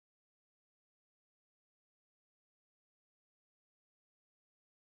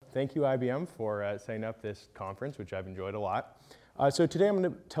Thank you, IBM, for setting up this conference, which I've enjoyed a lot. So today I'm going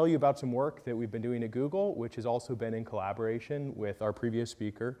to tell you about some work that we've been doing at Google, which has also been in collaboration with our previous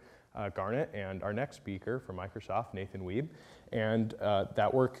speaker, Garnet, and our next speaker from Microsoft, Nathan Wiebe. And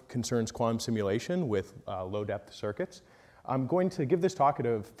that work concerns quantum simulation with low-depth circuits. I'm going to give this talk at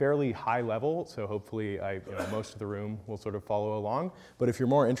a fairly high level, so hopefully most of the room will sort of follow along. But if you're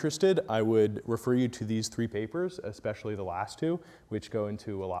more interested, I would refer you to these three papers, especially the last two, which go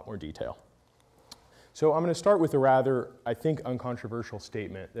into a lot more detail. So I'm going to start with a rather, I think, uncontroversial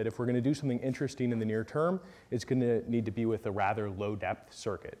statement that if we're going to do something interesting in the near term, it's going to need to be with a rather low-depth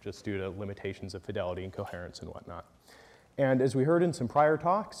circuit, just due to limitations of fidelity and coherence and whatnot. And as we heard in some prior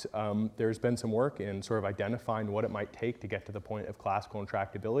talks, there's been some work in sort of identifying what it might take to get to the point of classical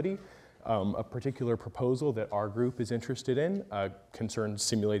intractability. A particular proposal that our group is interested in concerns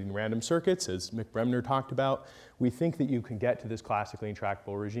simulating random circuits, as Mick Bremner talked about. We think that you can get to this classically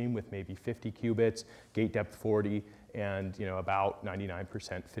intractable regime with maybe 50 qubits, gate depth 40, and about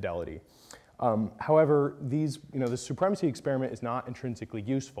 99% fidelity. However, the supremacy experiment is not intrinsically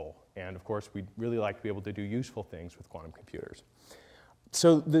useful. And of course, we'd really like to be able to do useful things with quantum computers.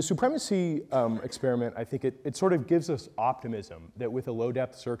 So the supremacy experiment, I think it sort of gives us optimism that with a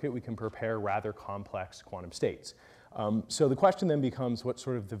low-depth circuit, we can prepare rather complex quantum states. So the question then becomes, what's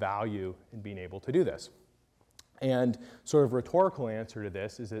sort of the value in being able to do this? And sort of rhetorical answer to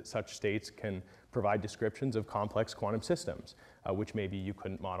this is that such states can provide descriptions of complex quantum systems, which maybe you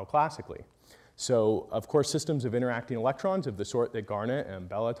couldn't model classically. So, of course, systems of interacting electrons of the sort that Garnet and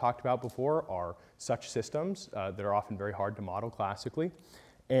Bella talked about before are such systems that are often very hard to model classically.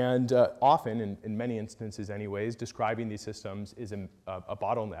 And often, in many instances anyways, describing these systems is a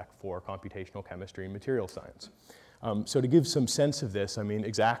bottleneck for computational chemistry and material science. So to give some sense of this, I mean,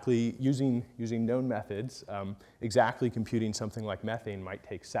 exactly using known methods, exactly computing something like methane might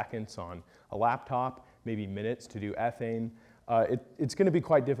take seconds on a laptop, maybe minutes to do ethane. It's going to be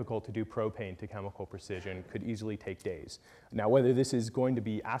quite difficult to do propane to chemical precision, could easily take days. Now, whether this is going to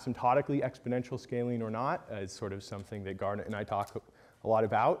be asymptotically exponential scaling or not is sort of something that Garnet and I talk a lot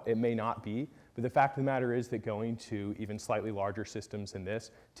about. It may not be, but the fact of the matter is that going to even slightly larger systems than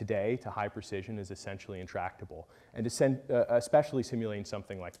this today to high precision is essentially intractable. And especially simulating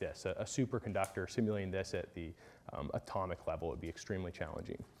something like this, a superconductor, simulating this at the atomic level would be extremely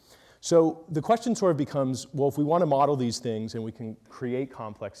challenging. So the question sort of becomes, well, if we want to model these things and we can create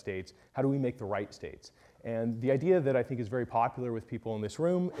complex states, how do we make the right states? And the idea that I think is very popular with people in this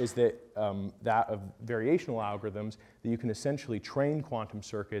room is that that of variational algorithms, that you can essentially train quantum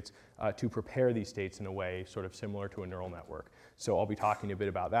circuits to prepare these states in a way sort of similar to a neural network. So I'll be talking a bit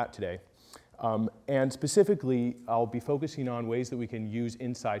about that today. And specifically, I'll be focusing on ways that we can use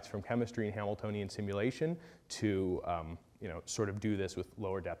insights from chemistry and Hamiltonian simulation to sort of do this with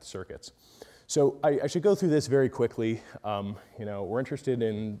lower depth circuits. So I should go through this very quickly. We're interested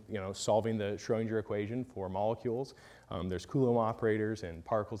in solving the Schrödinger equation for molecules. There's Coulomb operators and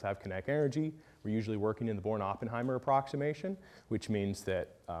particles have kinetic energy. We're usually working in the Born-Oppenheimer approximation, which means that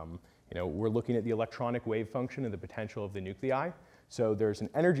we're looking at the electronic wave function and the potential of the nuclei. So there's an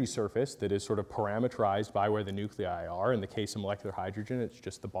energy surface that is sort of parameterized by where the nuclei are. In the case of molecular hydrogen, it's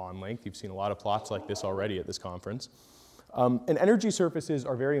just the bond length. You've seen a lot of plots like this already at this conference. And energy surfaces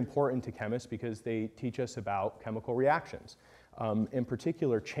are very important to chemists because they teach us about chemical reactions. In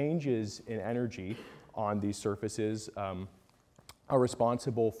particular, changes in energy on these surfaces are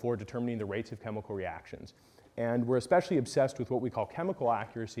responsible for determining the rates of chemical reactions. And we're especially obsessed with what we call chemical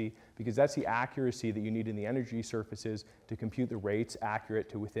accuracy because that's the accuracy that you need in the energy surfaces to compute the rates accurate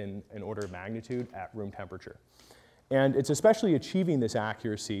to within an order of magnitude at room temperature. And it's especially achieving this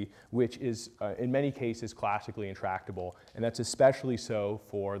accuracy, which is, in many cases, classically intractable. And that's especially so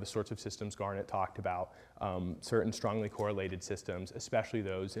for the sorts of systems Garnet talked about, certain strongly correlated systems, especially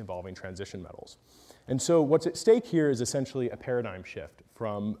those involving transition metals. And so what's at stake here is essentially a paradigm shift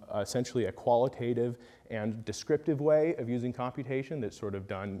from essentially a qualitative and descriptive way of using computation that's sort of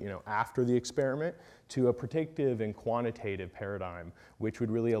done after the experiment to a predictive and quantitative paradigm, which would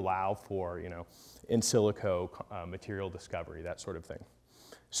really allow for in silico material discovery, that sort of thing.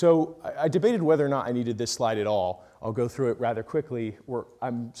 So I debated whether or not I needed this slide at all. I'll go through it rather quickly.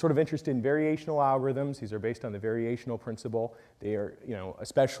 I'm sort of interested in variational algorithms. These are based on the variational principle. They are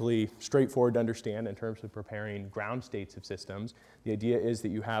especially straightforward to understand in terms of preparing ground states of systems. The idea is that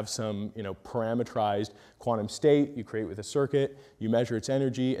you have some parameterized quantum state you create with a circuit, you measure its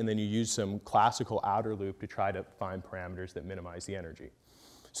energy, and then you use some classical outer loop to try to find parameters that minimize the energy.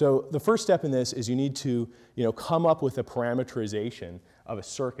 So the first step in this is you need to come up with a parameterization of a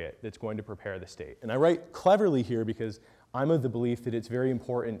circuit that's going to prepare the state. And I write cleverly here because I'm of the belief that it's very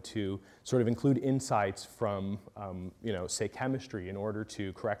important to sort of include insights from, say, chemistry in order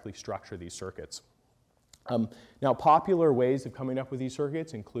to correctly structure these circuits. Now, popular ways of coming up with these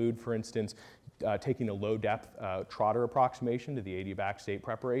circuits include, for instance, taking a low-depth Trotter approximation to the adiabatic state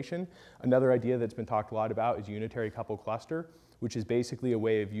preparation. Another idea that's been talked a lot about is unitary coupled cluster, which is basically a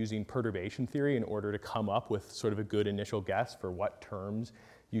way of using perturbation theory in order to come up with sort of a good initial guess for what terms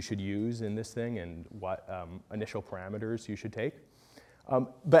you should use in this thing and what initial parameters you should take.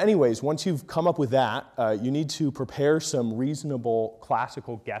 But anyways, once you've come up with that, you need to prepare some reasonable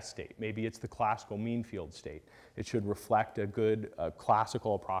classical guess state. Maybe it's the classical mean field state. It should reflect a good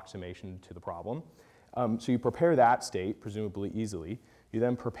classical approximation to the problem. So you prepare that state, presumably easily. You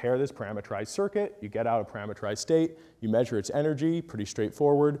then prepare this parameterized circuit. You get out a parameterized state. You measure its energy, pretty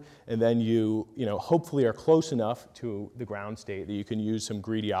straightforward. And then you hopefully are close enough to the ground state that you can use some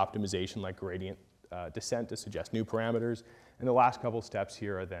greedy optimization like gradient descent to suggest new parameters. And the last couple steps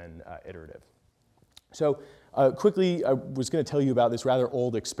here are then iterative. So quickly, I was going to tell you about this rather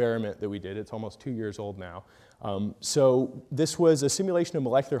old experiment that we did. It's almost 2 years old now. So this was a simulation of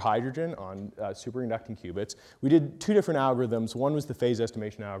molecular hydrogen on superconducting qubits. We did 2 different algorithms. One was the phase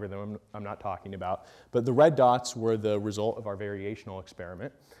estimation algorithm I'm not talking about. But the red dots were the result of our variational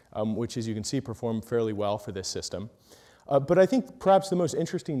experiment, which, as you can see, performed fairly well for this system. But I think perhaps the most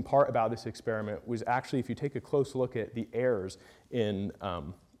interesting part about this experiment was actually if you take a close look at the errors in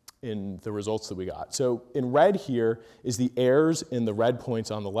the results that we got. So in red here is the errors in the red points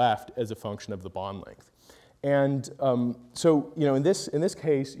on the left as a function of the bond length. And so in this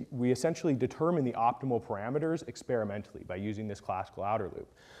case, we essentially determine the optimal parameters experimentally by using this classical outer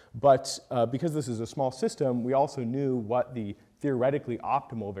loop. But because this is a small system, we also knew what the theoretically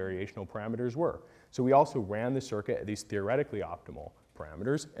optimal variational parameters were. So we also ran the circuit at these theoretically optimal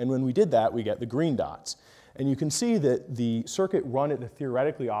parameters. And when we did that, we get the green dots. And you can see that the circuit run at the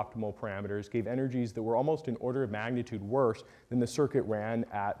theoretically optimal parameters gave energies that were almost an order of magnitude worse than the circuit ran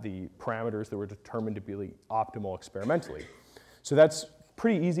at the parameters that were determined to be optimal experimentally. So that's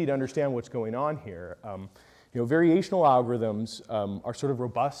pretty easy to understand what's going on here. Variational algorithms are sort of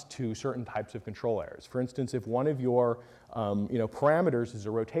robust to certain types of control errors. For instance, if one of your parameters is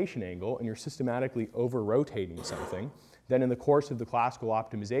a rotation angle and you're systematically over-rotating something, then in the course of the classical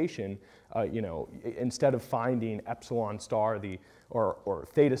optimization, instead of finding epsilon star or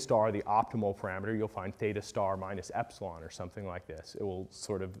theta star the optimal parameter, you'll find theta star minus epsilon or something like this. It will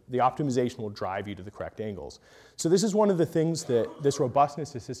the optimization will drive you to the correct angles. So this is one of the things that, this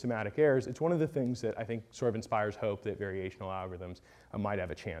robustness to systematic errors, it's one of the things that I think sort of inspires hope that variational algorithms might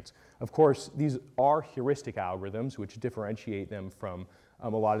have a chance. Of course, these are heuristic algorithms, which differentiate them from a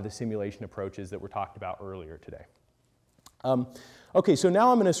lot of the simulation approaches that were talked about earlier today. Okay, so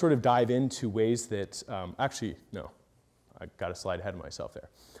now I'm going to sort of dive into ways that, actually, no, I got a slide ahead of myself there.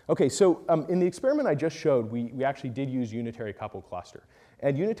 Okay, so in the experiment I just showed, we actually did use unitary coupled cluster.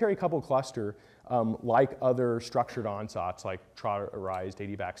 And unitary coupled cluster, like other structured ansatz, like Trotterized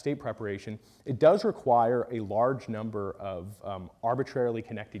adiabatic state preparation, it does require a large number of arbitrarily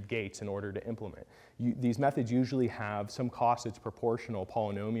connected gates in order to implement. These methods usually have some cost that's proportional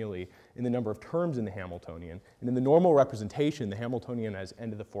polynomially in the number of terms in the Hamiltonian. And in the normal representation, the Hamiltonian has n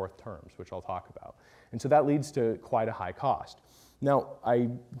to the 4th terms, which I'll talk about. And so that leads to quite a high cost. Now, I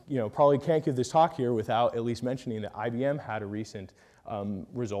probably can't give this talk here without at least mentioning that IBM had a recent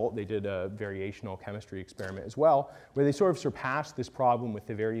result. They did a variational chemistry experiment as well, where they sort of surpassed this problem with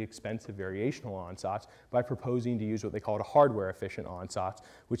the very expensive variational ansatz by proposing to use what they called a hardware-efficient ansatz,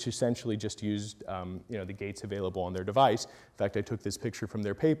 which essentially just used the gates available on their device. In fact, I took this picture from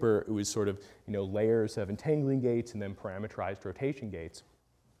their paper. It was sort of layers of entangling gates and then parameterized rotation gates.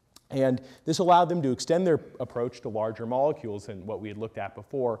 And this allowed them to extend their approach to larger molecules than what we had looked at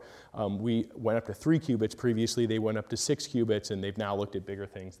before. We went up to 3 qubits previously. They went up to 6 qubits, and they've now looked at bigger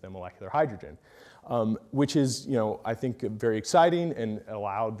things than molecular hydrogen, which is, I think, very exciting and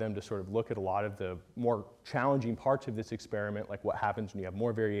allowed them to sort of look at a lot of the more challenging parts of this experiment, like what happens when you have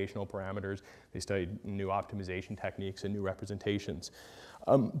more variational parameters. They studied new optimization techniques and new representations.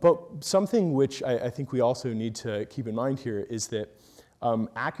 But something which I think we also need to keep in mind here is that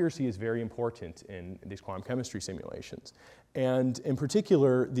accuracy is very important in these quantum chemistry simulations. And in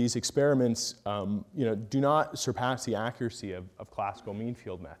particular, these experiments do not surpass the accuracy of classical mean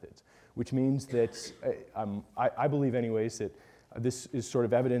field methods, which means that I believe anyways that this is sort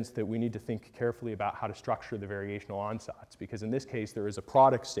of evidence that we need to think carefully about how to structure the variational ansatz, because in this case there is a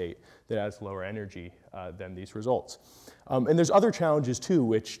product state that has lower energy than these results. And there's other challenges too,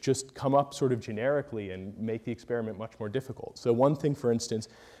 which just come up sort of generically and make the experiment much more difficult. So one thing, for instance,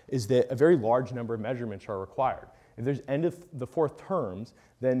 is that a very large number of measurements are required. If there's n to the 4th terms,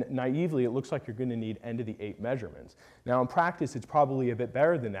 then naively it looks like you're going to need n to the 8 measurements. Now in practice it's probably a bit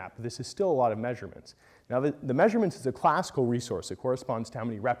better than that, but this is still a lot of measurements. Now the measurements is a classical resource. It corresponds to how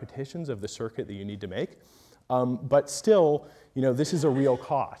many repetitions of the circuit that you need to make. But still, this is a real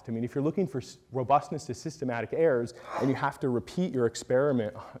cost. I mean, if you're looking for robustness to systematic errors and you have to repeat your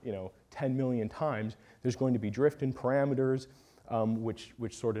experiment 10 million times, there's going to be drift in parameters, which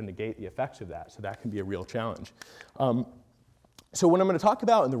sort of negate the effects of that. So that can be a real challenge. So what I'm going to talk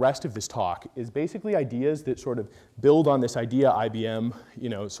about in the rest of this talk is basically ideas that sort of build on this idea IBM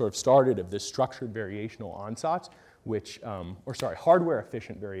sort of started of this structured variational ansatz, hardware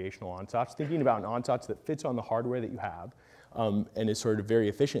efficient variational ansatz, thinking about an ansatz that fits on the hardware that you have and is sort of very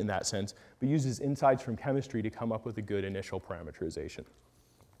efficient in that sense, but uses insights from chemistry to come up with a good initial parameterization.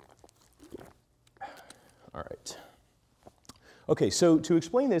 All right. Okay, so to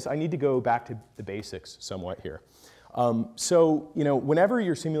explain this, I need to go back to the basics somewhat here. Whenever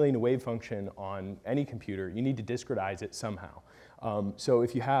you're simulating a wave function on any computer, you need to discretize it somehow. So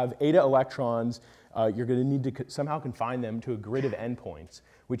if you have eta electrons, you're going to need to somehow confine them to a grid of endpoints,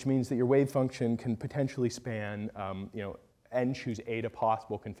 which means that your wave function can potentially span, n choose eta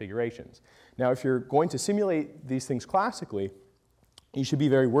possible configurations. Now, if you're going to simulate these things classically, you should be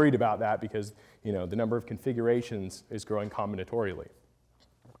very worried about that because the number of configurations is growing combinatorially.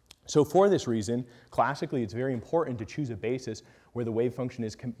 So for this reason, classically, it's very important to choose a basis where the wave function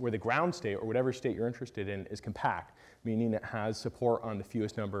is, where the ground state or whatever state you're interested in is compact, meaning it has support on the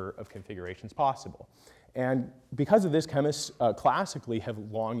fewest number of configurations possible. And because of this, chemists classically have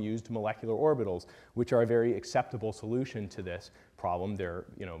long used molecular orbitals, which are a very acceptable solution to this problem. They're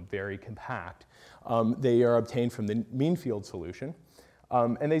very compact. They are obtained from the mean field solution.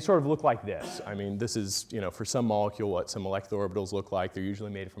 And they sort of look like this. I mean, this is, for some molecule, what some molecular orbitals look like. They're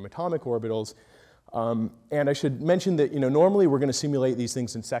usually made from atomic orbitals. And I should mention that, normally we're going to simulate these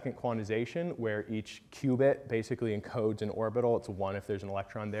things in second quantization, where each qubit basically encodes an orbital. It's 1 if there's an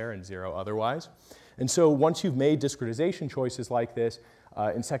electron there and 0 otherwise. And so once you've made discretization choices like this,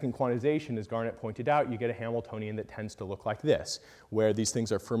 in second quantization, as Garnet pointed out, you get a Hamiltonian that tends to look like this, where these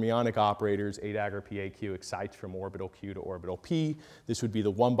things are fermionic operators. A dagger PAQ excites from orbital Q to orbital P. This would be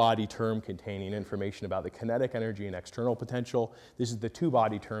the one-body term containing information about the kinetic energy and external potential. This is the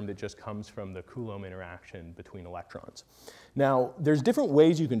two-body term that just comes from the Coulomb interaction between electrons. Now, there's different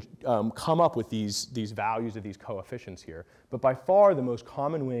ways you can come up with these values of these coefficients here, but by far the most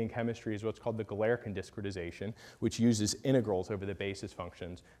common way in chemistry is what's called the Galerkin discretization, which uses integrals over the basis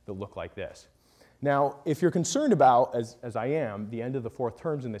functions that look like this. Now, if you're concerned about, as I am, the end of the 4th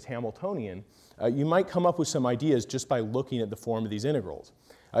terms in this Hamiltonian, you might come up with some ideas just by looking at the form of these integrals.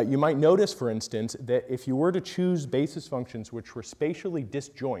 You might notice, for instance, that if you were to choose basis functions which were spatially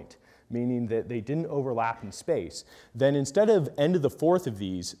disjoint, meaning that they didn't overlap in space, then instead of n to the 4th of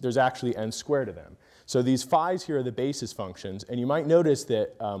these, there's actually n squared of them. So these phi's here are the basis functions, and you might notice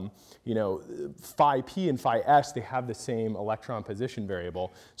that phi p and phi s, they have the same electron position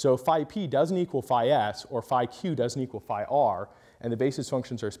variable. So if phi p doesn't equal phi s, or phi q doesn't equal phi r, and the basis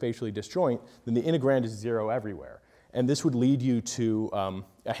functions are spatially disjoint, then the integrand is 0 everywhere. And this would lead you to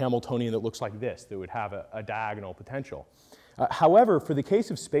a Hamiltonian that looks like this, that would have a diagonal potential. However, for the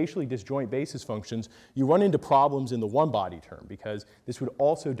case of spatially disjoint basis functions, you run into problems in the one-body term, because this would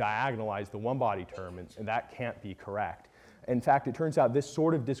also diagonalize the one-body term, and that can't be correct. In fact, it turns out this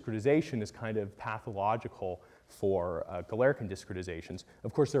sort of discretization is kind of pathological for Galerkin discretizations.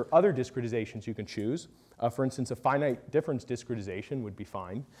 Of course, there are other discretizations you can choose. For instance, a finite difference discretization would be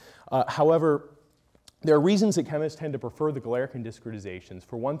fine. However, there are reasons that chemists tend to prefer the Galerkin discretizations.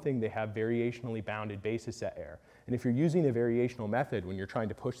 For one thing, they have variationally bounded basis set error. And if you're using a variational method when you're trying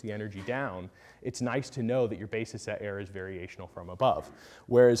to push the energy down, it's nice to know that your basis set error is variational from above.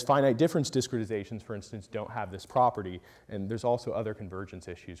 Whereas finite difference discretizations, for instance, don't have this property. And there's also other convergence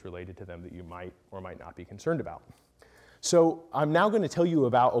issues related to them that you might or might not be concerned about. So I'm now going to tell you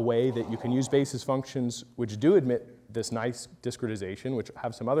about a way that you can use basis functions which do admit this nice discretization, which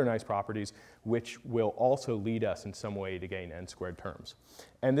have some other nice properties, which will also lead us in some way to gain n squared terms.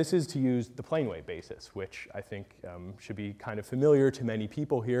 And this is to use the plane wave basis, which I think should be kind of familiar to many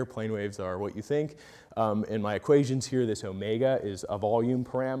people here. Plane waves are what you think. In my equations here, this omega is a volume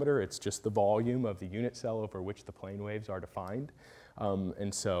parameter. It's just the volume of the unit cell over which the plane waves are defined.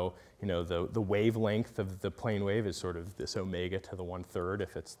 And so, the wavelength of the plane wave is sort of this omega to the 1/3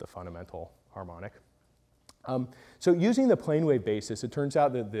 if it's the fundamental harmonic. So using the plane wave basis, it turns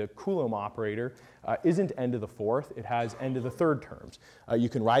out that the Coulomb operator isn't n to the 4th. It has n to the 3rd terms. You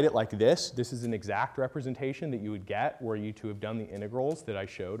can write it like this. This is an exact representation that you would get were you to have done the integrals that I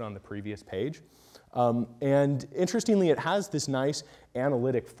showed on the previous page. And interestingly, it has this nice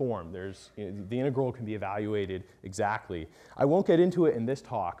analytic form. The integral can be evaluated exactly. I won't get into it in this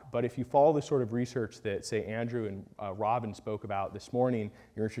talk, but if you follow the sort of research that, say, Andrew and Robin spoke about this morning,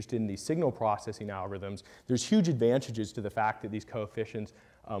 you're interested in these signal processing algorithms, there's huge advantages to the fact that these coefficients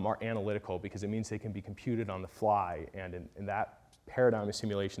are analytical, because it means they can be computed on the fly, and in that paradigm of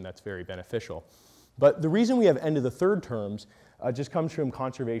simulation, that's very beneficial. But the reason we have n to the third terms just comes from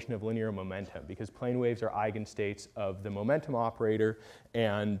conservation of linear momentum, because plane waves are eigenstates of the momentum operator,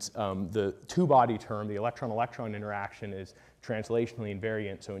 and the two-body term, the electron-electron interaction, is translationally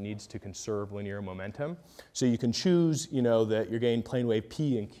invariant, so it needs to conserve linear momentum. So you can choose, that you're getting plane wave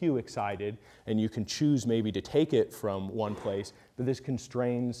P and Q excited, and you can choose maybe to take it from one place, but this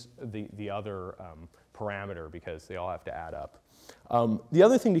constrains the other parameter because they all have to add up. The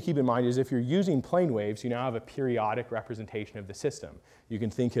other thing to keep in mind is if you're using plane waves, you now have a periodic representation of the system. You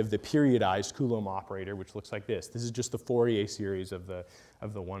can think of the periodized Coulomb operator, which looks like this. This is just the Fourier series of the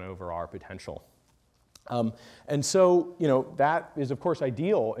 1 over R potential. And so, that is, of course,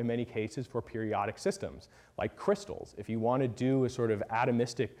 ideal in many cases for periodic systems, like crystals. If you want to do a sort of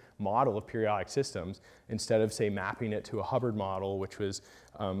atomistic model of periodic systems, instead of, say, mapping it to a Hubbard model, which was,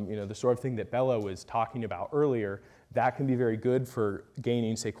 the sort of thing that Bella was talking about earlier, that can be very good for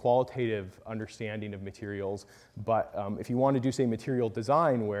gaining, say, qualitative understanding of materials. But if you want to do, say, material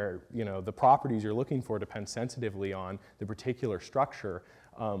design, where the properties you're looking for depend sensitively on the particular structure,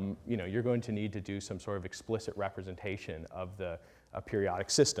 you're going to need to do some sort of explicit representation of a periodic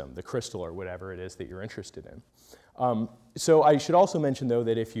system, the crystal or whatever it is that you're interested in. So I should also mention, though,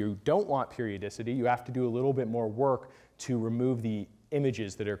 that if you don't want periodicity, you have to do a little bit more work to remove the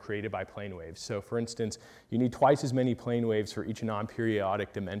images that are created by plane waves. So for instance, you need twice as many plane waves for each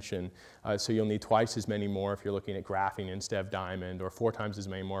non-periodic dimension. So you'll need twice as many more if you're looking at graphene instead of diamond, or 4 times as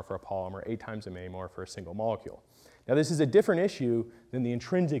many more for a polymer, 8 times as many more for a single molecule. Now this is a different issue than the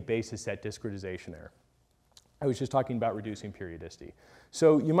intrinsic basis set discretization error. I was just talking about reducing periodicity.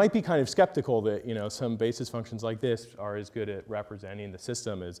 So you might be kind of skeptical that some basis functions like this are as good at representing the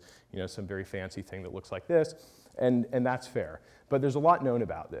system as some very fancy thing that looks like this, and that's fair. But there's a lot known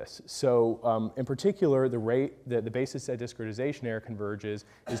about this. So in particular, the rate that the basis set discretization error converges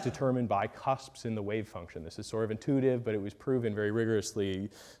is determined by cusps in the wave function. This is sort of intuitive, but it was proven very rigorously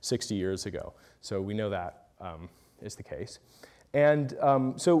 60 years ago. So we know that is the case. And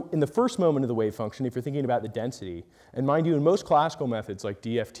so in the first moment of the wave function, if you're thinking about the density, and mind you, in most classical methods like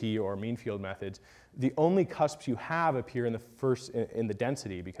DFT or mean field methods, the only cusps you have appear in the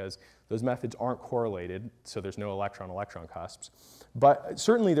density, because those methods aren't correlated, so there's no electron-electron cusps. But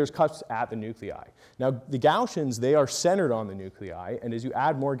certainly there's cusps at the nuclei. Now the Gaussians, they are centered on the nuclei, and as you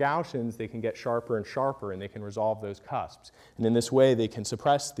add more Gaussians, they can get sharper and sharper, and they can resolve those cusps. And in this way, they can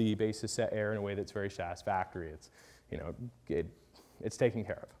suppress the basis set error in a way that's very satisfactory. It's taken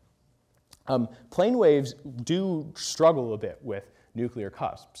care of. Plane waves do struggle a bit with nuclear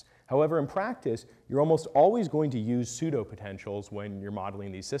cusps. However, in practice, you're almost always going to use pseudo-potentials when you're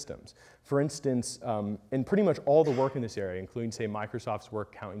modeling these systems. For instance, in pretty much all the work in this area, including, say, Microsoft's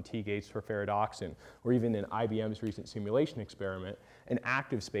work counting T-gates for ferredoxin, or even in IBM's recent simulation experiment, an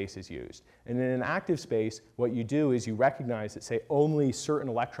active space is used. And in an active space, what you do is you recognize that, say, only certain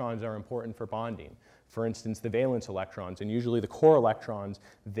electrons are important for bonding. For instance, the valence electrons, and usually the core electrons,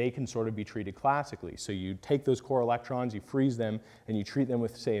 they can sort of be treated classically. So you take those core electrons, you freeze them, and you treat them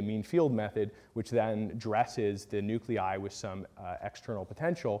with, say, a mean field method, which then dresses the nuclei with some external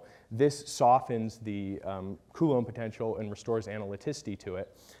potential. This softens the Coulomb potential and restores analyticity to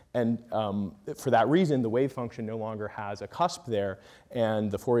it. And for that reason, the wave function no longer has a cusp there, and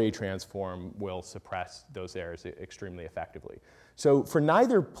the Fourier transform will suppress those errors extremely effectively. So for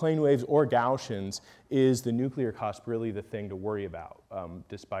neither plane waves or Gaussians is the nuclear cusp really the thing to worry about,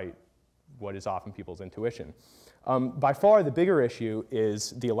 despite what is often people's intuition. By far, the bigger issue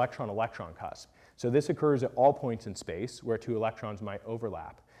is the electron-electron cusp. So this occurs at all points in space where two electrons might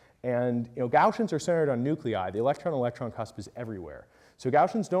overlap. And Gaussians are centered on nuclei. The electron-electron cusp is everywhere. So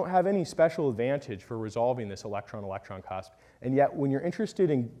Gaussians don't have any special advantage for resolving this electron-electron cusp. And yet, when you're interested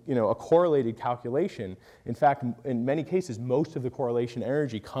in a correlated calculation, in fact, in many cases, most of the correlation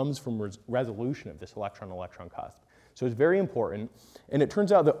energy comes from resolution of this electron-electron cusp. So it's very important. And it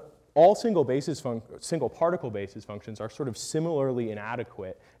turns out that all single particle basis functions are sort of similarly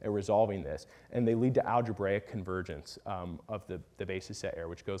inadequate at resolving this. And they lead to algebraic convergence of the basis set error,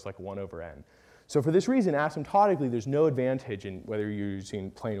 which goes like 1 over n. So for this reason, asymptotically, there's no advantage in whether you're using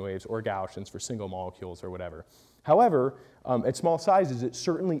plane waves or Gaussians for single molecules or whatever. However, at small sizes, it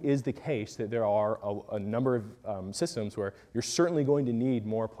certainly is the case that there are a number of systems where you're certainly going to need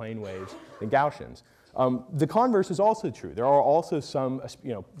more plane waves than Gaussians. The converse is also true. There are also some,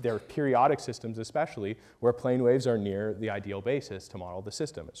 there are periodic systems especially, where plane waves are near the ideal basis to model the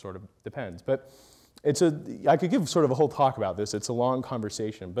system. It sort of depends. But I could give sort of a whole talk about this. It's a long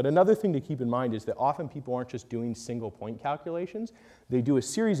conversation. But another thing to keep in mind is that often people aren't just doing single point calculations. They do a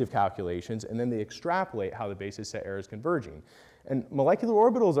series of calculations, and then they extrapolate how the basis set error is converging. And molecular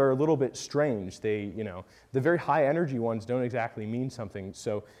orbitals are a little bit strange. The very high energy ones don't exactly mean something.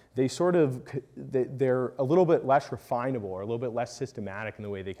 So they're a little bit less refinable or a little bit less systematic in the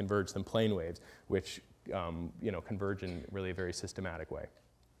way they converge than plane waves, which converge in really a very systematic way.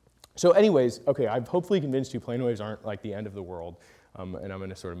 So anyways, okay, I've hopefully convinced you plane waves aren't like the end of the world, and I'm going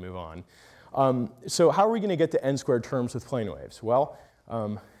to sort of move on. So how are we going to get to n-squared terms with plane waves? Well,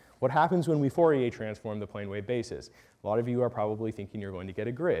 what happens when we Fourier transform the plane wave basis? A lot of you are probably thinking you're going to get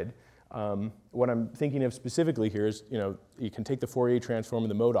a grid. What I'm thinking of specifically here is, you can take the Fourier transform of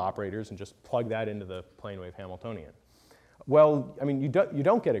the mode operators and just plug that into the plane wave Hamiltonian. Well, I mean, you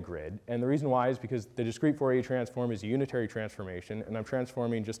don't get a grid, and the reason why is because the discrete Fourier transform is a unitary transformation, and I'm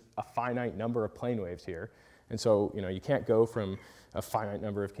transforming just a finite number of plane waves here. And so, you can't go from a finite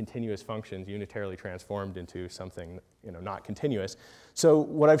number of continuous functions unitarily transformed into something, not continuous. So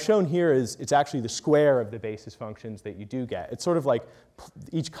what I've shown here is it's actually the square of the basis functions that you do get. It's sort of like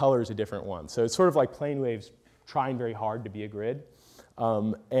each color is a different one. So it's sort of like plane waves trying very hard to be a grid. They're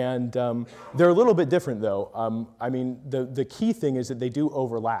a little bit different, though. I mean, the key thing is that they do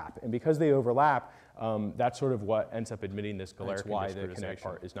overlap. And because they overlap, that's sort of what ends up admitting this Galerkin discretization. That's why the kinetic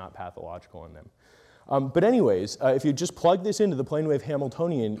part is not pathological in them. But anyways, if you just plug this into the plane wave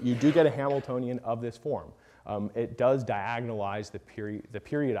Hamiltonian, you do get a Hamiltonian of this form. It does diagonalize the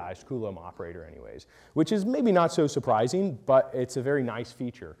periodized Coulomb operator anyways, which is maybe not so surprising, but it's a very nice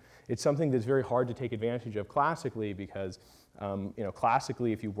feature. It's something that's very hard to take advantage of classically because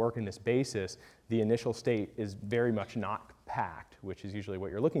classically, if you work in this basis, the initial state is very much not packed, which is usually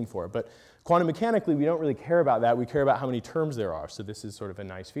what you're looking for. But quantum mechanically, we don't really care about that. We care about how many terms there are. So this is sort of a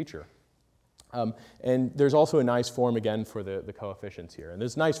nice feature. And there's also a nice form, again, for the coefficients here. And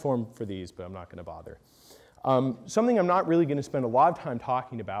there's a nice form for these, but I'm not going to bother. Something I'm not really going to spend a lot of time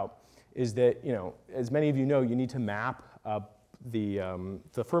talking about is that, as many of you know, you need to map the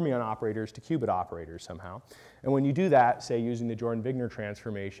fermion operators to qubit operators somehow. And when you do that, say using the Jordan-Wigner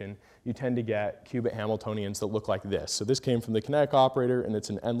transformation, you tend to get qubit Hamiltonians that look like this. So this came from the kinetic operator, and it's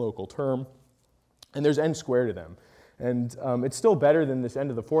an n-local term. And there's n squared of them. And it's still better than this end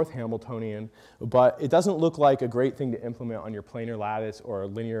of the fourth Hamiltonian, but it doesn't look like a great thing to implement on your planar lattice or a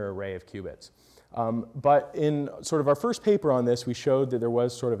linear array of qubits. But in sort of our first paper on this, we showed that there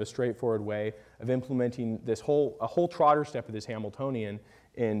was sort of a straightforward way of implementing a whole Trotter step of this Hamiltonian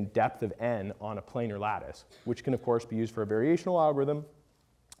in depth of n on a planar lattice, which can, of course, be used for a variational algorithm,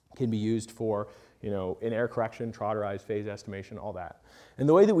 can be used for in error correction, Trotterized phase estimation, all that. And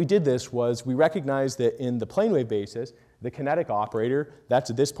the way that we did this was we recognized that in the plane wave basis, the kinetic operator,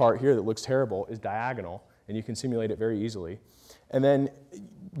 that's this part here that looks terrible, is diagonal, and you can simulate it very easily. And then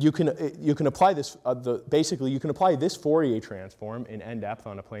you can apply this, basically you can apply this Fourier transform in n depth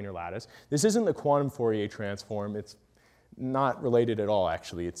on a planar lattice. This isn't the quantum Fourier transform. It's not related at all,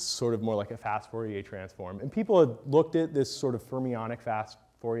 actually. It's sort of more like a fast Fourier transform. And people had looked at this sort of fermionic fast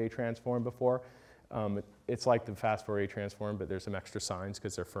Fourier transform before. It's like the fast Fourier transform, but there's some extra signs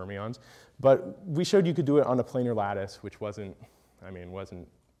because they're fermions. But we showed you could do it on a planar lattice, which wasn't,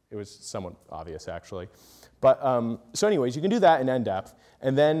 it was somewhat obvious, actually. But so anyways, you can do that in n depth.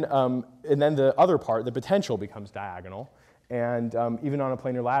 And then the other part, the potential, becomes diagonal. And even on a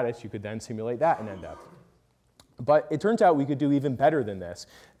planar lattice, you could then simulate that in n depth. But it turns out we could do even better than this.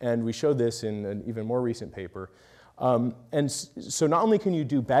 And we showed this in an even more recent paper. And so not only can you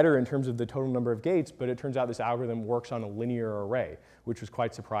do better in terms of the total number of gates, but it turns out this algorithm works on a linear array, which was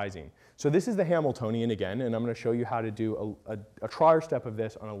quite surprising. So this is the Hamiltonian again, and I'm going to show you how to do a Trotter step of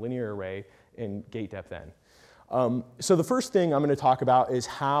this on a linear array in gate depth n. So the first thing I'm going to talk about is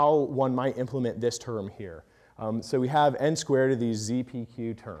how one might implement this term here. So we have n squared of these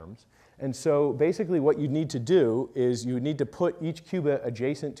ZPQ terms. And so basically what you need to do is you need to put each qubit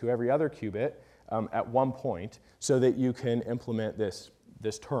adjacent to every other qubit at one point so that you can implement this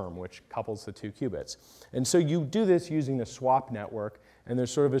term, which couples the two qubits. And so you do this using a swap network, and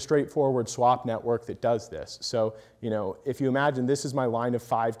there's sort of a straightforward swap network that does this. So if you imagine this is my line of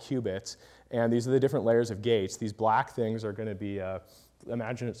 5 qubits, and these are the different layers of gates, these black things are going to be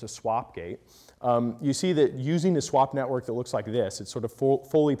imagine it's a swap gate. You see that using a swap network that looks like this, it's sort of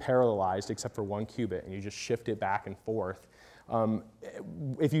fully parallelized except for one qubit, and you just shift it back and forth.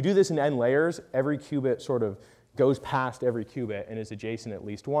 If you do this in n layers, every qubit sort of goes past every qubit and is adjacent at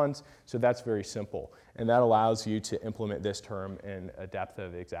least once, so that's very simple. And that allows you to implement this term in a depth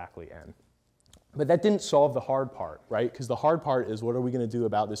of exactly n. But that didn't solve the hard part, right? Because the hard part is, what are we going to do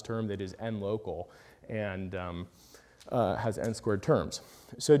about this term that is n local and has n squared terms?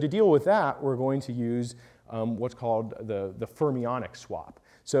 So to deal with that, we're going to use what's called the fermionic swap.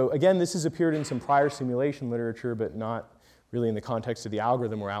 So again, this has appeared in some prior simulation literature, but not really in the context of the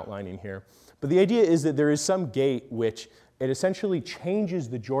algorithm we're outlining here. But the idea is that there is some gate which it essentially changes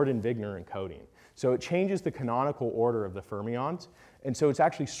the Jordan-Wigner encoding. So it changes the canonical order of the fermions. And so it's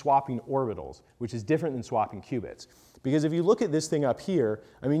actually swapping orbitals, which is different than swapping qubits. Because if you look at this thing up here,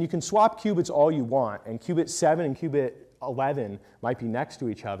 I mean, you can swap qubits all you want, and qubit 7 and qubit 11 might be next to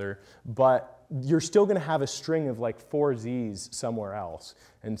each other, but you're still going to have a string of like 4 z's somewhere else.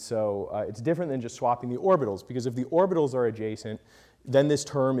 And so it's different than just swapping the orbitals, because if the orbitals are adjacent, then this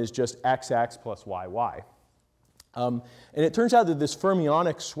term is just xx plus yy. And it turns out that this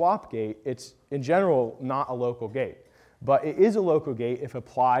fermionic swap gate, it's in general not a local gate. But it is a local gate if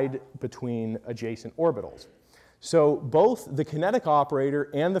applied between adjacent orbitals. So both the kinetic operator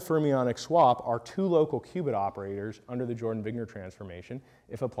and the fermionic swap are 2 local qubit operators under the Jordan-Wigner transformation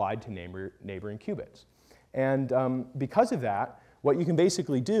if applied to neighboring qubits. And because of that, what you can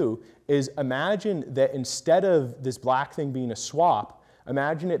basically do is imagine that instead of this black thing being a swap,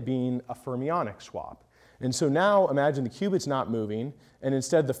 imagine it being a fermionic swap. And so now imagine the qubit's not moving, and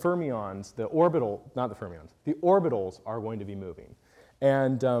instead the fermions, the orbitals are going to be moving.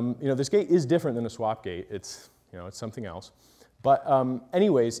 And this gate is different than a swap gate. It's something else. But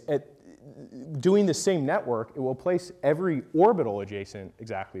anyways, doing the same network, it will place every orbital adjacent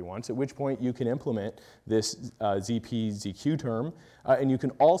exactly once, at which point you can implement this ZP, ZQ term. And you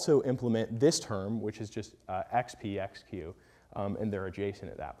can also implement this term, which is just XP, XQ, and they're adjacent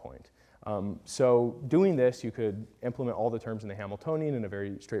at that point. So doing this, you could implement all the terms in the Hamiltonian in a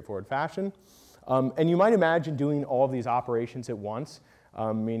very straightforward fashion. And you might imagine doing all of these operations at once,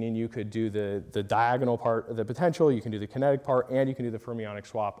 meaning you could do the diagonal part of the potential, you can do the kinetic part, and you can do the fermionic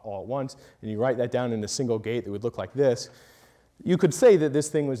swap all at once. And you write that down in a single gate that would look like this. You could say that this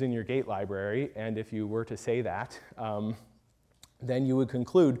thing was in your gate library, and if you were to say that, then you would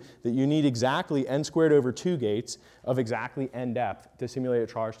conclude that you need exactly n squared over 2 gates of exactly n depth to simulate a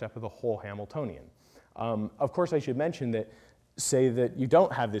charge step of the whole Hamiltonian. Of course, I should mention that, say that you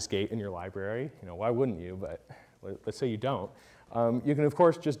don't have this gate in your library. Why wouldn't you? But let's say you don't. You can, of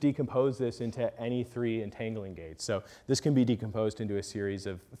course, just decompose this into any 3 entangling gates. So this can be decomposed into a series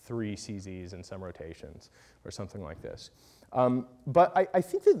of 3 CZs and some rotations, or something like this. But I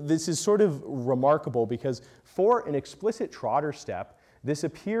think that this is sort of remarkable because for an explicit Trotter step, this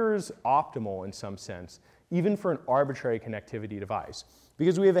appears optimal in some sense, even for an arbitrary connectivity device.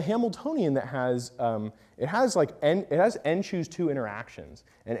 Because we have a Hamiltonian that has, it has n choose 2 interactions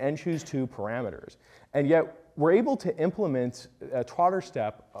and n choose 2 parameters. And yet we're able to implement a Trotter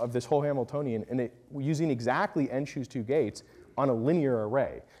step of this whole Hamiltonian using exactly n choose 2 gates on a linear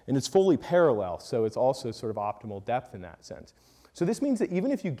array. And it's fully parallel, so it's also sort of optimal depth in that sense. So this means that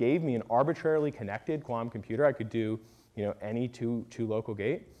even if you gave me an arbitrarily connected quantum computer, I could do any two local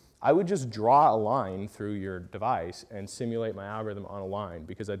gate, I would just draw a line through your device and simulate my algorithm on a line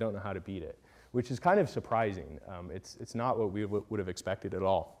because I don't know how to beat it, which is kind of surprising. It's not what we would have expected at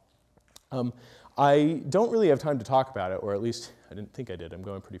all. I don't really have time to talk about it, or at least I didn't think I did. I'm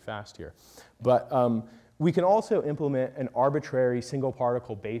going pretty fast here. But we can also implement an arbitrary single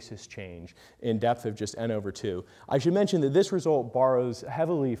particle basis change in depth of just n over 2. I should mention that this result borrows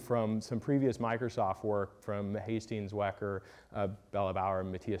heavily from some previous Microsoft work from Hastings, Wecker, Bella Bauer,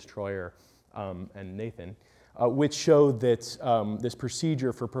 Matthias Treuer, and Nathan, which showed that this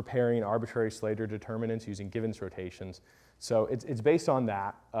procedure for preparing arbitrary Slater determinants using Givens rotations. So it's based on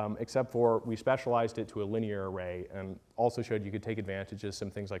that, except for we specialized it to a linear array and also showed you could take advantage of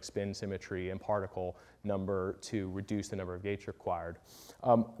some things like spin symmetry and particle number to reduce the number of gates required.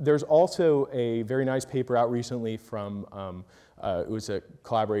 There's also a very nice paper out recently from, it was a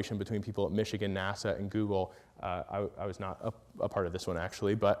collaboration between people at Michigan, NASA, and Google. I was not a part of this one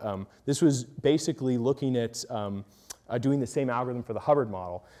actually, but this was basically looking at doing the same algorithm for the Hubbard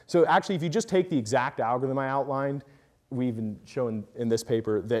model. So actually, if you just take the exact algorithm I outlined, we even shown in this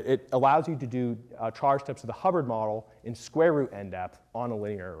paper that it allows you to do charge steps of the Hubbard model in square root n depth on a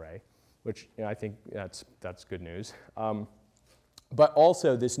linear array, which I think that's good news. But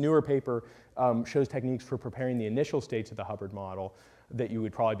also, this newer paper shows techniques for preparing the initial states of the Hubbard model that you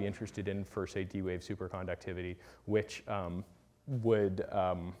would probably be interested in for, say, D-wave superconductivity, which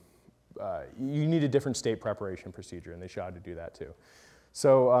you need a different state preparation procedure, and they show how to do that too.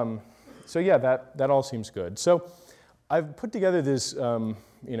 So, so yeah, that all seems good. So I've put together this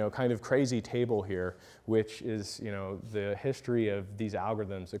kind of crazy table here, which is the history of these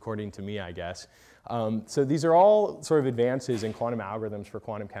algorithms, according to me, I guess. So these are all sort of advances in quantum algorithms for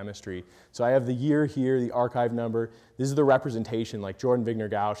quantum chemistry. So I have the year here, the archive number. This is the representation, like Jordan-Wigner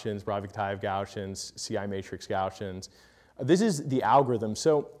Gaussians, Brodviktaev Gaussians, CI matrix Gaussians. This is the algorithm.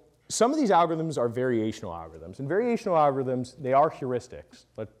 So some of these algorithms are variational algorithms. And variational algorithms, they are heuristics.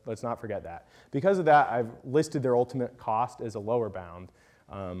 Let's not forget that. Because of that, I've listed their ultimate cost as a lower bound,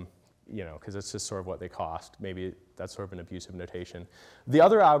 because it's just sort of what they cost. Maybe that's sort of an abusive notation. The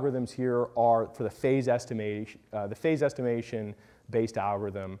other algorithms here are for the phase estimation-based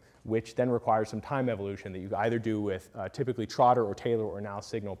algorithm, which then requires some time evolution that you either do with typically Trotter or Taylor or now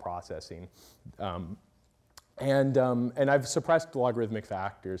signal processing. And I've suppressed logarithmic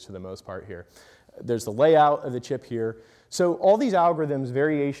factors for the most part here. There's the layout of the chip here. So all these algorithms,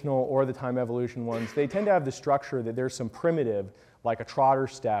 variational or the time evolution ones, they tend to have the structure that there's some primitive, like a Trotter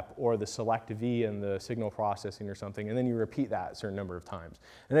step or the select V in the signal processing or something, and then you repeat that a certain number of times.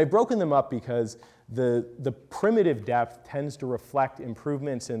 And I've broken them up because the primitive depth tends to reflect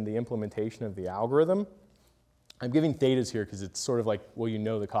improvements in the implementation of the algorithm. I'm giving thetas here because it's sort of like, well, you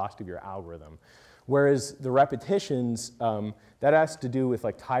know the cost of your algorithm. Whereas the repetitions, that has to do with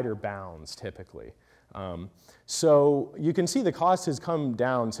like tighter bounds typically. So you can see the cost has come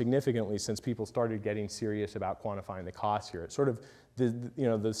down significantly since people started getting serious about quantifying the cost here. It's sort of,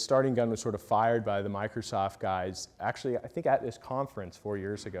 the starting gun was sort of fired by the Microsoft guys, actually I think at this conference 4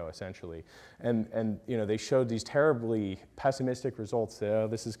 years ago essentially. And they showed these terribly pessimistic results that, oh,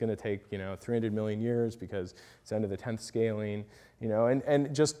 this is going to take 300 million years because it's under the 10th scaling.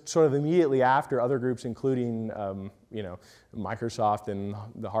 And just sort of immediately after, other groups, including Microsoft and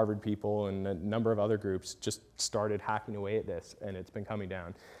the Harvard people and a number of other groups, just started hacking away at this, and it's been coming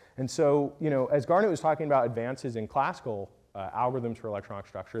down. And so, as Garnet was talking about advances in classical algorithms for electronic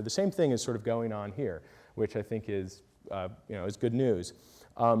structure, the same thing is sort of going on here, which I think is, is good news.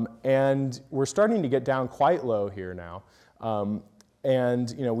 And we're starting to get down quite low here now.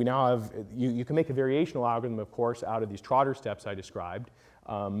 And we now have, you can make a variational algorithm, of course, out of these Trotter steps I described,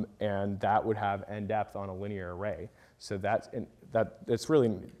 and that would have n depth on a linear array. So that's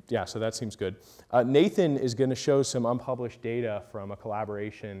really, yeah, so that seems good. Nathan is going to show some unpublished data from a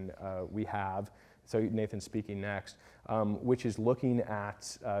collaboration we have. So Nathan's speaking next, which is looking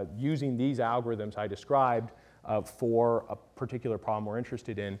at using these algorithms I described for a particular problem we're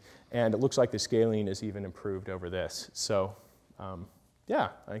interested in. And it looks like the scaling is even improved over this. So yeah,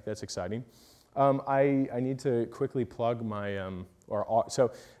 I think that's exciting. I need to quickly plug my,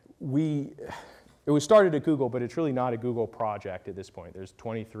 it was started at Google, but it's really not a Google project at this point. There's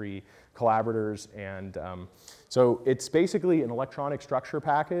 23 collaborators, and so it's basically an electronic structure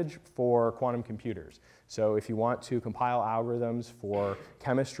package for quantum computers. So if you want to compile algorithms for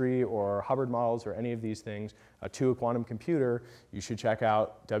chemistry or Hubbard models or any of these things to a quantum computer, you should check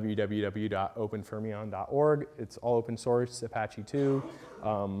out www.openfermion.org. It's all open source, Apache 2.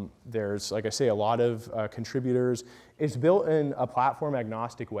 There's, like I say, a lot of contributors. It's built in a platform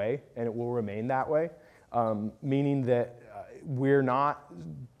agnostic way, and it will remain that way, meaning that we're not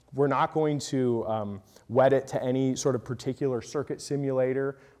going to wed it to any sort of particular circuit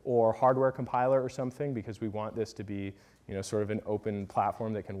simulator or hardware compiler or something, because we want this to be sort of an open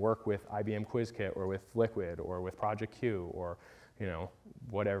platform that can work with IBM QuizKit or with Liquid or with Project Q or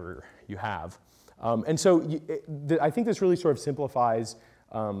whatever you have. And so I think this really sort of simplifies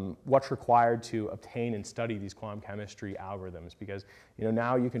what's required to obtain and study these quantum chemistry algorithms, because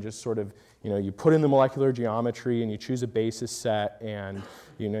now you can just sort of you put in the molecular geometry and you choose a basis set, and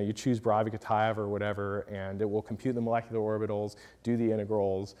you choose Brodviktaev or whatever, and it will compute the molecular orbitals, do the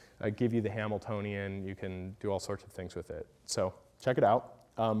integrals, give you the Hamiltonian. You can do all sorts of things with it. So check it out.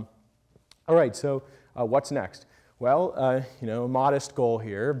 All right, so what's next? Well, a modest goal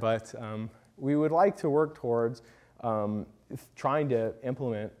here, but we would like to work towards trying to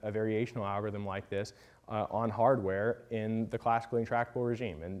implement a variational algorithm like this on hardware in the classically intractable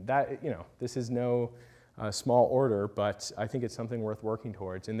regime. And that, this is no small order, but I think it's something worth working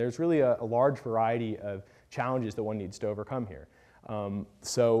towards. And there's really a large variety of challenges that one needs to overcome here.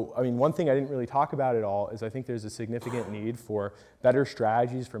 So, I mean, one thing I didn't really talk about at all is I think there's a significant need for better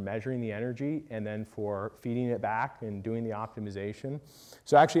strategies for measuring the energy and then for feeding it back and doing the optimization.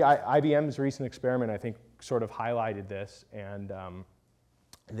 So actually, IBM's recent experiment, I think, sort of highlighted this, and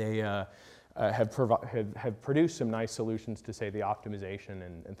they have produced some nice solutions to, say, the optimization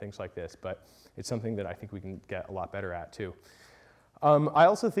and things like this, but it's something that I think we can get a lot better at too. I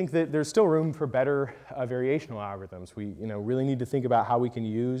also think that there's still room for better variational algorithms. We really need to think about how we can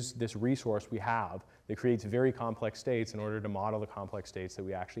use this resource we have that creates very complex states in order to model the complex states that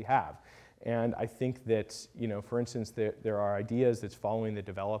we actually have. And I think that, for instance, there are ideas that's following the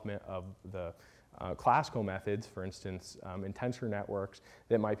development of the classical methods, for instance, in tensor networks,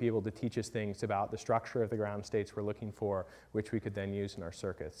 that might be able to teach us things about the structure of the ground states we're looking for, which we could then use in our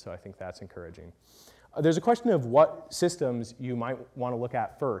circuits. So I think that's encouraging. There's a question of what systems you might want to look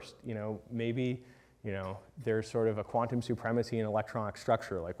at first. Maybe there's sort of a quantum supremacy in electronic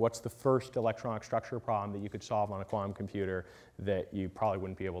structure. Like, what's the first electronic structure problem that you could solve on a quantum computer that you probably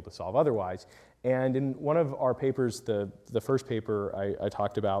wouldn't be able to solve otherwise? And in one of our papers, the first paper I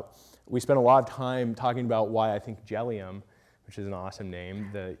talked about, we spent a lot of time talking about why I think Jellium, which is an awesome name,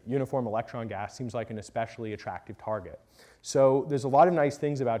 the uniform electron gas, seems like an especially attractive target. So there's a lot of nice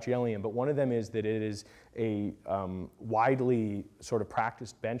things about Jellium, but one of them is that it is a widely sort of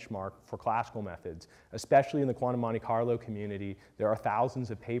practiced benchmark for classical methods. Especially in the quantum Monte Carlo community, there are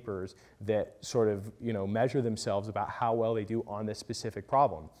thousands of papers that sort of measure themselves about how well they do on this specific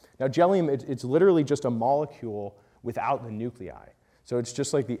problem. Now Jellium, it's literally just a molecule without the nuclei. So it's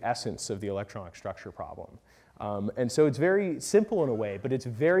just like the essence of the electronic structure problem. And so it's very simple in a way, but it's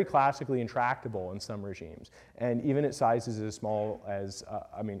very classically intractable in some regimes. And even at sizes as small as,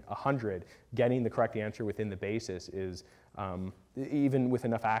 100, getting the correct answer within the basis is, even with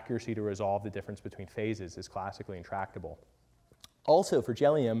enough accuracy to resolve the difference between phases, is classically intractable. Also, for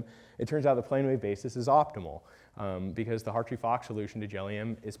Jellium, it turns out the plane wave basis is optimal because the Hartree-Fock solution to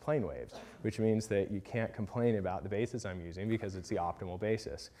Jellium is plane waves, which means that you can't complain about the basis I'm using because it's the optimal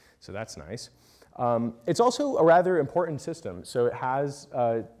basis. So that's nice. It's also a rather important system. So it has,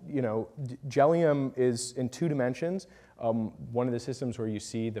 Jellium is in 2 dimensions. One of the systems where you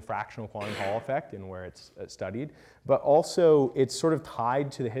see the fractional quantum Hall effect and where it's studied, but also it's sort of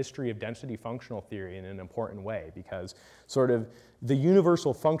tied to the history of density functional theory in an important way because sort of the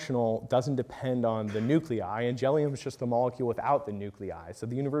universal functional doesn't depend on the nuclei, and Jellium is just the molecule without the nuclei. So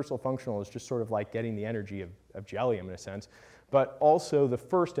the universal functional is just sort of like getting the energy of Jellium in a sense. But also the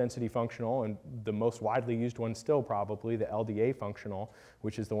first density functional, and the most widely used one still probably, the LDA functional,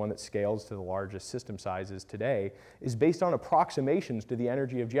 which is the one that scales to the largest system sizes today, is based on approximations to the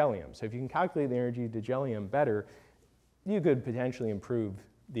energy of Jellium. So if you can calculate the energy to Jellium better, you could potentially improve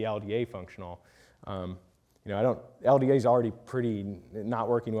the LDA functional. LDA is already pretty not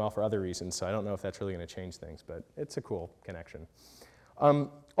working well for other reasons, so I don't know if that's really going to change things, but it's a cool connection.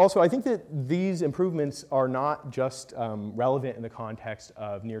 Also, I think that these improvements are not just relevant in the context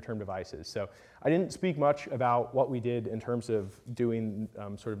of near-term devices. So I didn't speak much about what we did in terms of doing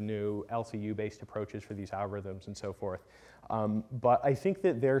sort of new LCU-based approaches for these algorithms and so forth. But I think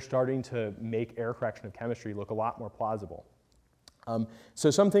that they're starting to make error correction of chemistry look a lot more plausible.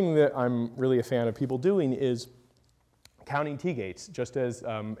 So something that I'm really a fan of people doing is counting T-gates, just as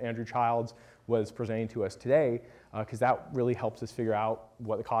Andrew Childs was presenting to us today, because that really helps us figure out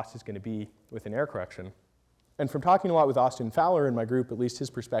what the cost is going to be with an error correction. And from talking a lot with Austin Fowler in my group, at least his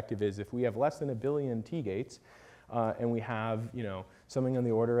perspective is if we have less than 1 billion T-gates, and we have something on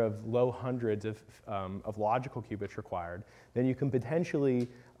the order of low hundreds of logical qubits required, then you can potentially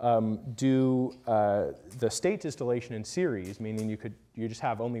do the state distillation in series, meaning you just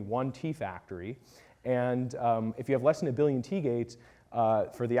have only one T factory. And if you have less than 1 billion T-gates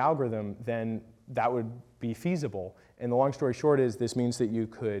for the algorithm, then that would be feasible. And the long story short is this means that you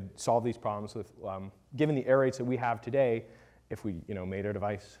could solve these problems with, given the error rates that we have today, if we made our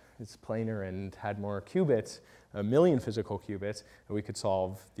device it's planar and had more qubits, 1 million physical qubits, we could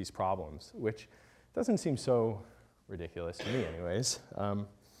solve these problems, which doesn't seem so ridiculous to me anyways.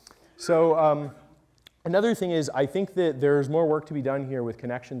 Another thing is I think that there's more work to be done here with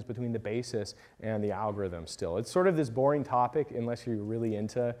connections between the basis and the algorithm still. It's sort of this boring topic unless you're really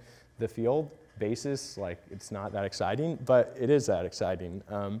into the field. Basis, like it's not that exciting, but it is that exciting.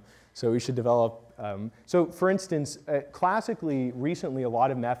 So we should develop, so for instance, classically, recently a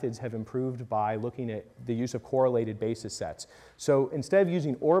lot of methods have improved by looking at the use of correlated basis sets. So instead of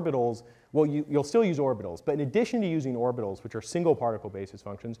using orbitals, well, you'll still use orbitals, but in addition to using orbitals, which are single particle basis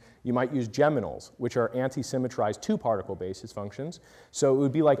functions, you might use geminals, which are anti-symmetrized 2-particle basis functions. So it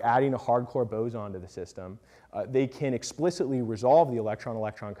would be like adding a hardcore boson to the system. They can explicitly resolve the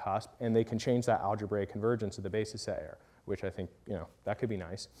electron-electron cusp, and they can change that algebraic convergence of the basis set error, which I think, that could be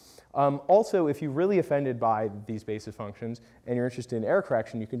nice. Also, if you're really offended by these basis functions and you're interested in error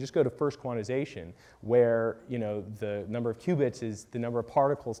correction, you can just go to first quantization, where the number of qubits is the number of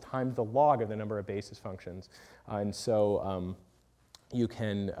particles times the log of the number of basis functions. And so you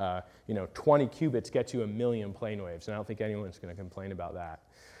can, 20 qubits gets you 1 million plane waves, and I don't think anyone's going to complain about that.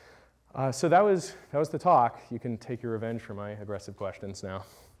 So that was the talk. You can take your revenge for my aggressive questions now.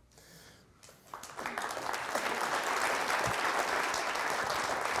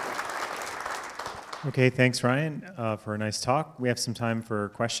 Okay, thanks, Ryan, for a nice talk. We have some time for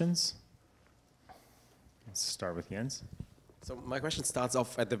questions. Let's start with Jens. So my question starts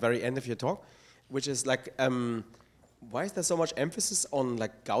off at the very end of your talk, which is like, why is there so much emphasis on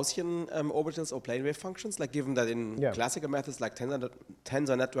like Gaussian orbitals or plane wave functions? Like, given that in classical methods like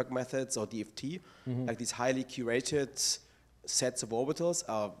tensor network methods or DFT, like these highly curated sets of orbitals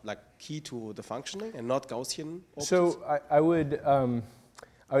are like key to the functioning and not Gaussian orbitals? So I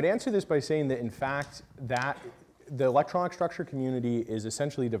would answer this by saying that, in fact, that the electronic structure community is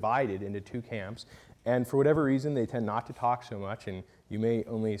essentially divided into two camps. And for whatever reason, they tend not to talk so much. And you may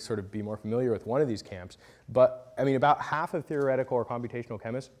only sort of be more familiar with one of these camps. But I mean, about half of theoretical or computational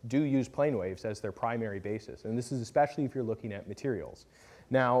chemists do use plane waves as their primary basis. And this is especially if you're looking at materials.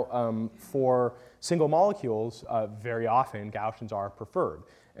 Now, for single molecules, very often Gaussians are preferred.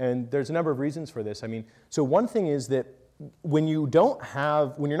 And there's a number of reasons for this. I mean, so one thing is that when you're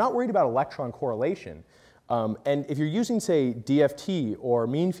not worried about electron correlation, and if you're using, say, DFT or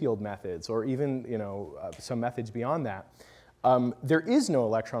mean field methods, or even some methods beyond that, there is no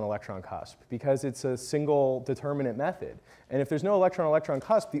electron-electron cusp because it's a single determinant method. And if there's no electron-electron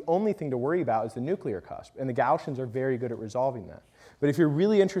cusp, the only thing to worry about is the nuclear cusp. And the Gaussians are very good at resolving that. But if you're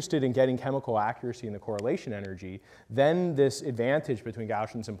really interested in getting chemical accuracy in the correlation energy, then this advantage between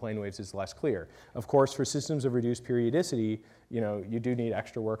Gaussians and plane waves is less clear. Of course, for systems of reduced periodicity, you do need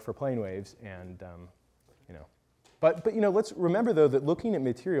extra work for plane waves, and But let's remember, though, that looking at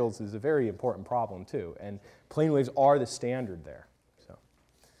materials is a very important problem, too. And plane waves are the standard there. So.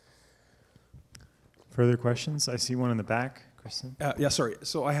 Further questions? I see one in the back. Kristen? Yeah, sorry.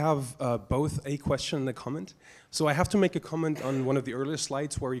 So I have both a question and a comment. So I have to make a comment on one of the earlier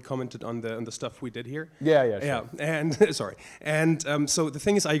slides where you commented on the stuff we did here. Yeah, sure. Yeah, and sorry. And so the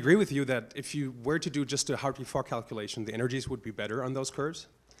thing is, I agree with you that if you were to do just a Hartree-Fock calculation, the energies would be better on those curves.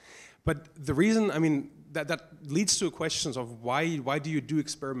 But the reason, I mean, that leads to questions of why do you do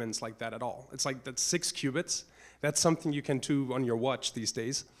experiments like that at all? It's like that's 6 qubits. That's something you can do on your watch these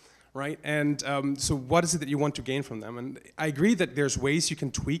days, right? And so what is it that you want to gain from them? And I agree that there's ways you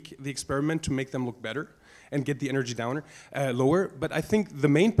can tweak the experiment to make them look better and get the energy down, lower. But I think the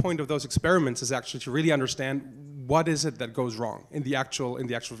main point of those experiments is actually to really understand what is it that goes wrong in the actual.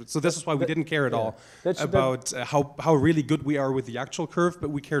 So this is why we didn't care at all about how really good we are with the actual curve,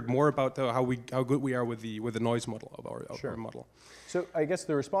 but we cared more about how good we are with the noise model of our model. So I guess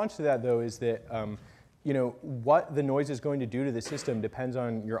the response to that, though, is that what the noise is going to do to the system depends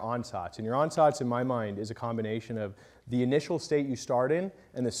on your ansatz. And your ansatz, in my mind, is a combination of the initial state you start in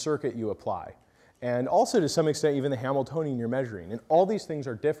and the circuit you apply. And also, to some extent, even the Hamiltonian you're measuring. And all these things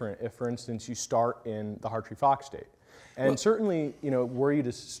are different if, for instance, you start in the Hartree-Fock state. And certainly, were you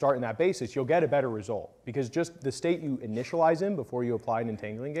to start in that basis, you'll get a better result. Because just the state you initialize in before you apply an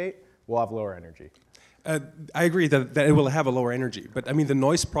entangling gate will have lower energy. I agree that it will have a lower energy. But I mean, the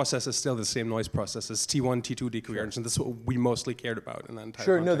noise process is still the same noise process as T1, T2 decoherence. And that's what we mostly cared about in that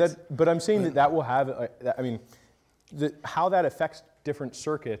entire context. But I'm saying that will have, how that affects different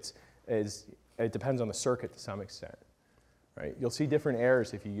circuits it depends on the circuit to some extent, right? You'll see different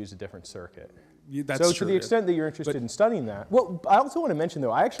errors if you use a different circuit. That's so true, to the extent that you're interested in studying that, well, I also want to mention,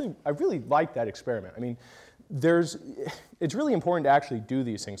 though, I really like that experiment. I mean, it's really important to actually do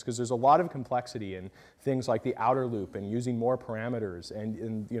these things because there's a lot of complexity in things like the outer loop and using more parameters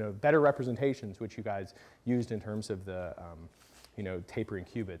and better representations, which you guys used in terms of the tapering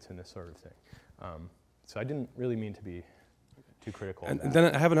qubits and this sort of thing. So I didn't really mean to be too critical. And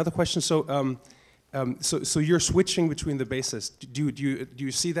then I have another question. So, so you're switching between the bases. Do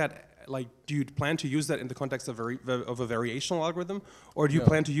you see that? Like, do you plan to use that in the context of a variational algorithm, or do you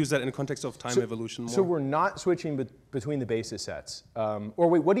plan to use that in the context of time evolution more? So we're not switching between the basis sets. Or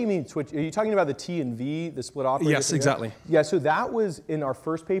wait, what do you mean switch? Are you talking about the T and V, the split operator? Yes, exactly. Yeah. So that was in our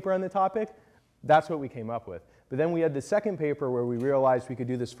first paper on the topic. That's what we came up with. But then we had the second paper where we realized we could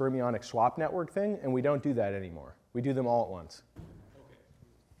do this fermionic swap network thing, and we don't do that anymore. We do them all at once. Okay.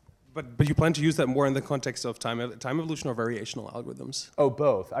 But you plan to use that more in the context of time evolution or variational algorithms? Oh,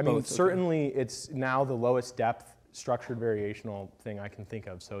 both. I mean, Both, certainly it's now the lowest depth structured variational thing I can think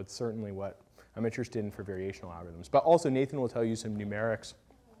of, so it's certainly what I'm interested in for variational algorithms. But also Nathan will tell you some numerics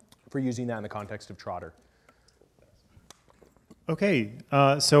for using that in the context of Trotter. Okay,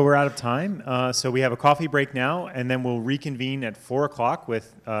 so we're out of time. So we have a coffee break now, and then we'll reconvene at 4 o'clock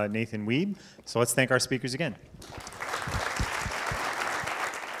with Nathan Wiebe. So let's thank our speakers again.